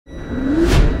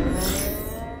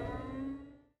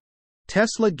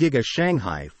Tesla Giga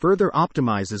Shanghai further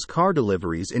optimizes car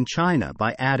deliveries in China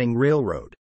by adding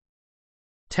railroad.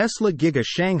 Tesla Giga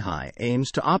Shanghai aims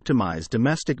to optimize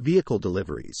domestic vehicle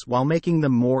deliveries while making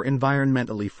them more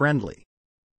environmentally friendly.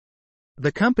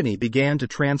 The company began to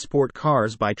transport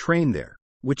cars by train there,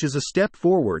 which is a step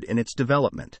forward in its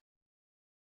development.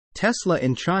 Tesla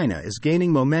in China is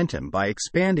gaining momentum by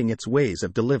expanding its ways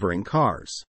of delivering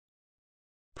cars.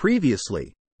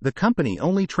 Previously, the company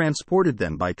only transported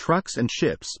them by trucks and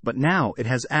ships, but now it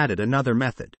has added another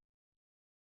method.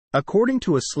 According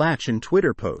to a Slachin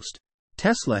Twitter post,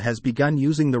 Tesla has begun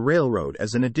using the railroad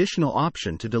as an additional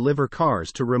option to deliver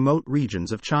cars to remote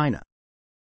regions of China.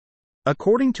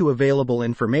 According to available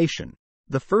information,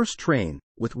 the first train,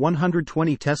 with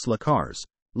 120 Tesla cars,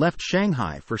 left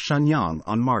Shanghai for Shenyang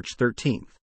on March 13.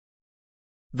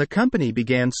 The company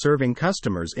began serving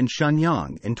customers in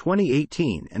Shenyang in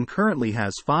 2018 and currently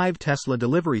has 5 Tesla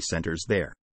delivery centers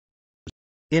there.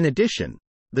 In addition,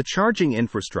 the charging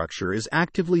infrastructure is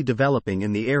actively developing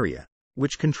in the area,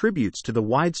 which contributes to the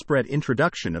widespread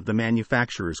introduction of the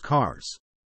manufacturer's cars.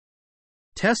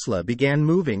 Tesla began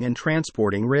moving and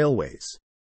transporting railways.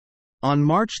 On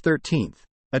March 13,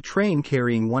 a train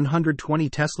carrying 120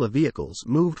 Tesla vehicles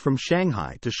moved from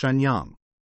Shanghai to Shenyang.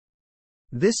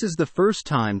 This is the first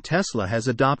time Tesla has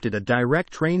adopted a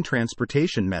direct train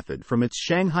transportation method from its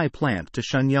Shanghai plant to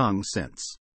Shenyang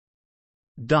since.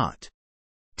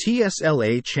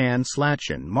 TSLA Chan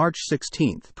Slachin, March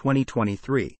 16,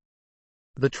 2023.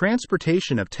 The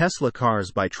transportation of Tesla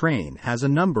cars by train has a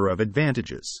number of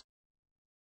advantages.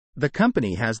 The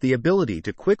company has the ability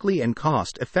to quickly and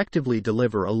cost-effectively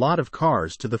deliver a lot of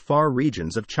cars to the far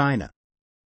regions of China.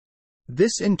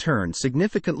 This in turn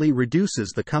significantly reduces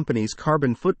the company's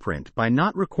carbon footprint by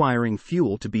not requiring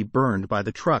fuel to be burned by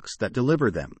the trucks that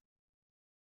deliver them.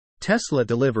 Tesla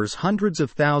delivers hundreds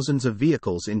of thousands of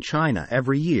vehicles in China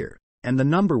every year, and the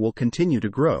number will continue to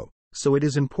grow, so it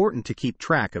is important to keep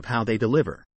track of how they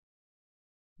deliver.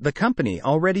 The company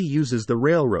already uses the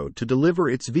railroad to deliver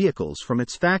its vehicles from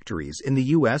its factories in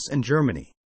the US and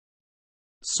Germany.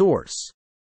 Source: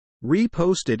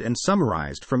 reposted and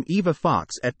summarized from Eva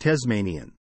Fox at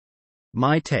Tasmanian.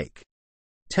 My take: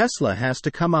 Tesla has to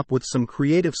come up with some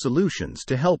creative solutions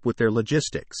to help with their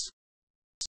logistics.